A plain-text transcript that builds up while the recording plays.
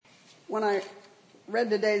when I read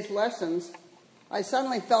today's lessons, I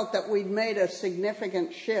suddenly felt that we'd made a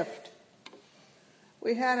significant shift.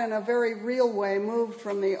 We had, in a very real way, moved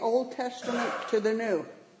from the Old Testament to the New.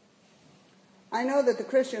 I know that the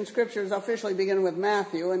Christian scriptures officially begin with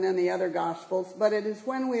Matthew and then the other Gospels, but it is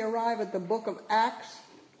when we arrive at the book of Acts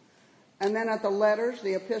and then at the letters,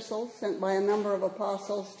 the epistles sent by a number of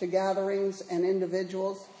apostles to gatherings and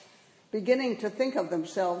individuals, beginning to think of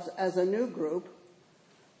themselves as a new group,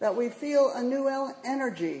 that we feel a new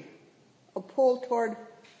energy, a pull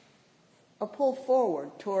forward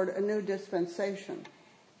toward a new dispensation.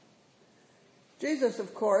 Jesus,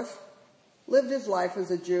 of course, lived his life as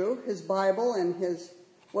a Jew. His Bible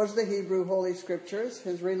was the Hebrew Holy Scriptures.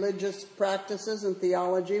 His religious practices and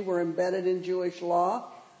theology were embedded in Jewish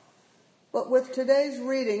law. But with today's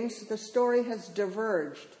readings, the story has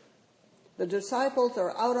diverged. The disciples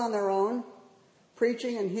are out on their own,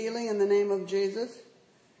 preaching and healing in the name of Jesus.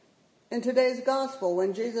 In today's gospel,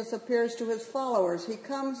 when Jesus appears to his followers, he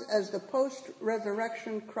comes as the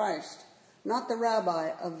post-resurrection Christ, not the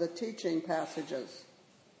rabbi of the teaching passages.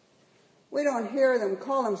 We don't hear them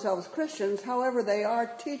call themselves Christians, however, they are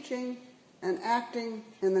teaching and acting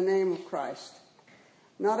in the name of Christ,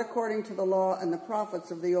 not according to the law and the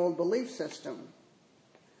prophets of the old belief system.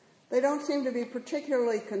 They don't seem to be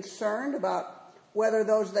particularly concerned about whether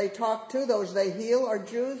those they talk to, those they heal, are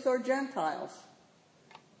Jews or Gentiles.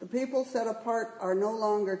 The people set apart are no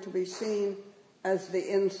longer to be seen as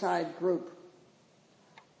the inside group.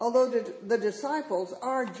 Although the disciples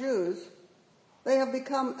are Jews, they have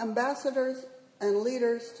become ambassadors and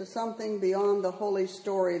leaders to something beyond the holy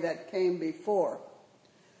story that came before.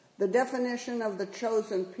 The definition of the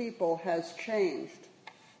chosen people has changed.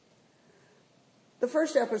 The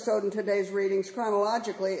first episode in today's readings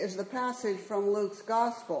chronologically is the passage from Luke's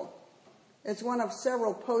Gospel. It's one of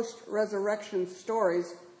several post-resurrection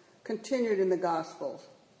stories continued in the Gospels.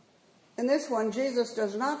 In this one, Jesus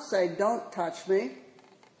does not say, "Don't touch me,"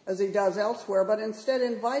 as he does elsewhere, but instead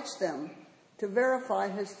invites them to verify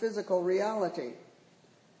his physical reality.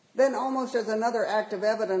 Then, almost as another act of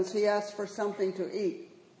evidence, he asks for something to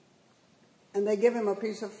eat, and they give him a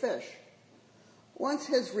piece of fish. Once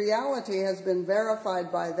his reality has been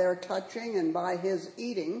verified by their touching and by his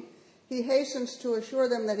eating, he hastens to assure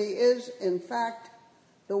them that he is, in fact,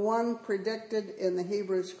 the one predicted in the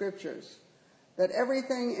Hebrew Scriptures, that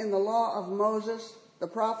everything in the law of Moses, the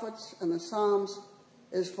prophets, and the Psalms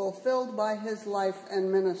is fulfilled by his life and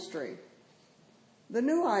ministry. The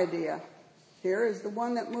new idea here is the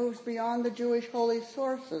one that moves beyond the Jewish holy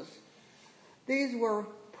sources. These were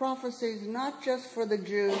prophecies not just for the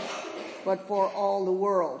Jews, but for all the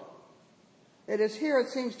world. It is here, it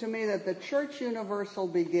seems to me, that the church universal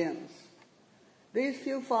begins. These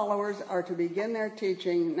few followers are to begin their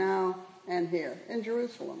teaching now and here in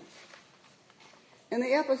Jerusalem. In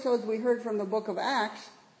the episodes we heard from the book of Acts,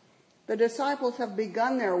 the disciples have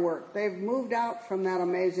begun their work. They've moved out from that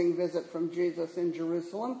amazing visit from Jesus in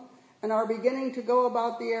Jerusalem and are beginning to go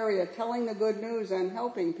about the area telling the good news and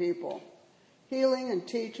helping people, healing and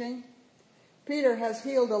teaching. Peter has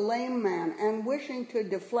healed a lame man and, wishing to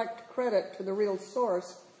deflect credit to the real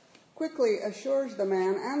source, quickly assures the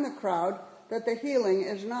man and the crowd that the healing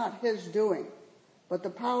is not his doing, but the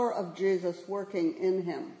power of Jesus working in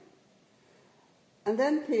him. And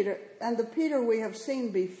then the Peter we have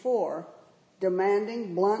seen before,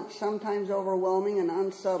 demanding, blunt, sometimes overwhelming and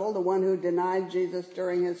unsubtle, the one who denied Jesus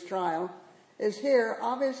during his trial, is here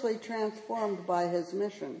obviously transformed by his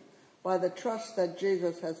mission, by the trust that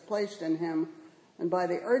Jesus has placed in him, and by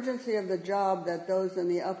the urgency of the job that those in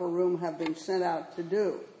the upper room have been sent out to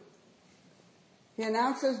do. He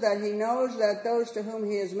announces that he knows that those to whom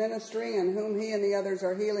he is ministering and whom he and the others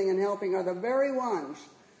are healing and helping are the very ones,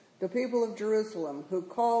 the people of Jerusalem, who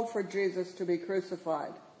called for Jesus to be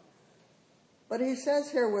crucified. But he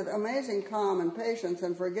says here with amazing calm and patience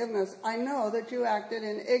and forgiveness, "I know that you acted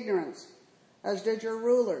in ignorance, as did your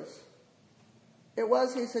rulers." It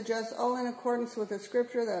was, he suggests, all in accordance with the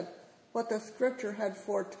Scripture, that what the Scripture had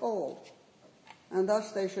foretold, and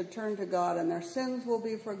thus they should turn to God and their sins will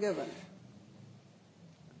be forgiven.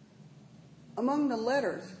 Among the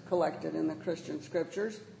letters collected in the Christian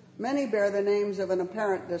Scriptures, many bear the names of an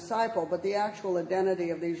apparent disciple, but the actual identity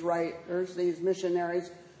of these writers, these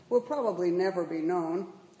missionaries, will probably never be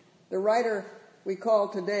known. The writer we call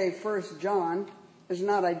today 1 John is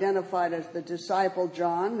not identified as the disciple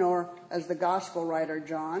John, nor as the gospel writer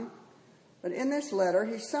John. But in this letter,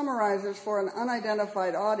 he summarizes for an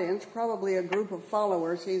unidentified audience, probably a group of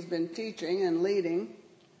followers he's been teaching and leading,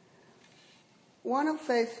 one of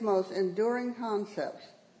faith's most enduring concepts,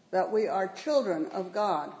 that we are children of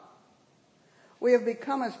God. We have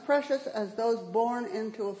become as precious as those born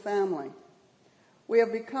into a family. We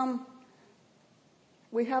have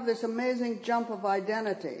this amazing jump of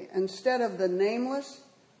identity. Instead of the nameless,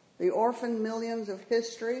 the orphan millions of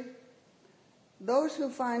history, those who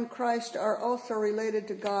find Christ are also related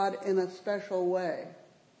to God in a special way.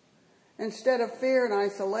 Instead of fear and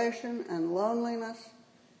isolation and loneliness,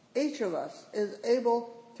 each of us is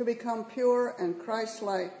able to become pure and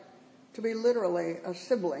Christ-like, to be literally a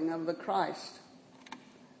sibling of the Christ.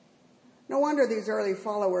 No wonder these early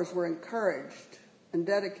followers were encouraged and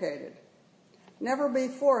dedicated. Never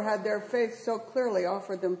before had their faith so clearly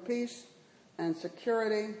offered them peace and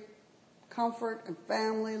security, comfort and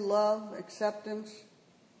family, love, acceptance.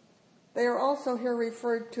 They are also here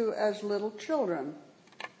referred to as little children.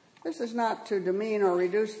 This is not to demean or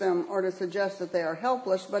reduce them or to suggest that they are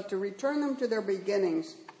helpless, but to return them to their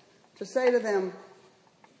beginnings, to say to them,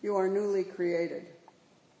 you are newly created.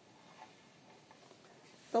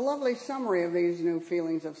 The lovely summary of these new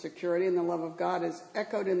feelings of security and the love of God is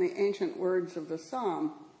echoed in the ancient words of the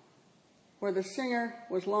psalm, where the singer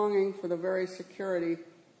was longing for the very security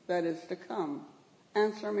that is to come.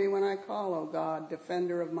 Answer me when I call, O God,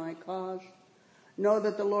 defender of my cause. Know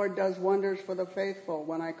that the Lord does wonders for the faithful.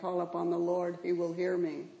 When I call upon the Lord, he will hear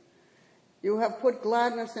me. You have put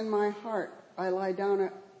gladness in my heart. I lie down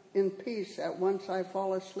in peace at once I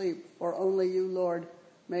fall asleep, for only you, Lord,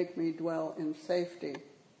 make me dwell in safety.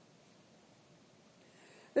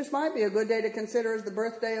 This might be a good day to consider as the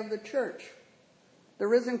birthday of the church. The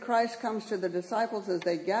risen Christ comes to the disciples as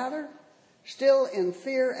they gather, still in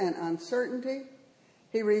fear and uncertainty.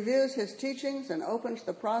 He reviews his teachings and opens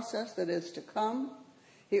the process that is to come.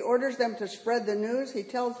 He orders them to spread the news. He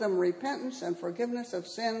tells them repentance and forgiveness of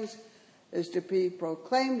sins is to be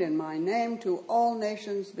proclaimed in my name to all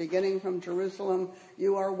nations, beginning from Jerusalem.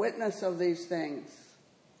 You are witness of these things.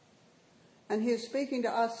 And he is speaking to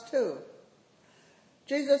us too.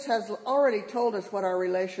 Jesus has already told us what our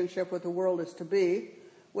relationship with the world is to be.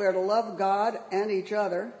 We are to love God and each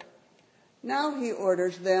other. Now he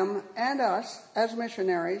orders them and us as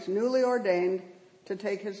missionaries, newly ordained, to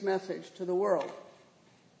take his message to the world.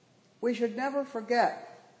 We should never forget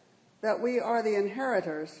that we are the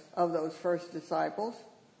inheritors of those first disciples,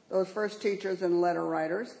 those first teachers and letter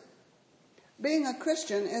writers. Being a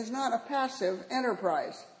Christian is not a passive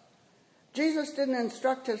enterprise. Jesus didn't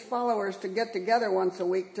instruct his followers to get together once a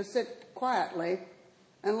week to sit quietly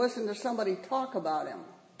and listen to somebody talk about him.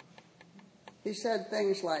 He said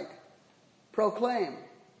things like, proclaim,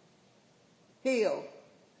 heal,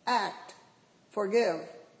 act, forgive,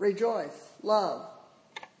 rejoice, love.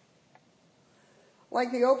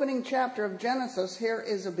 Like the opening chapter of Genesis, here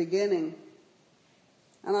is a beginning.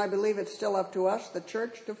 And I believe it's still up to us, the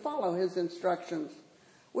church, to follow his instructions.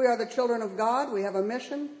 We are the children of God. We have a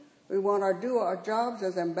mission. We want to do our jobs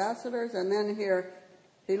as ambassadors. And then here,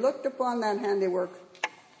 he looked upon that handiwork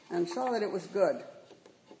and saw that it was good.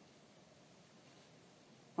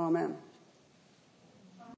 Amen.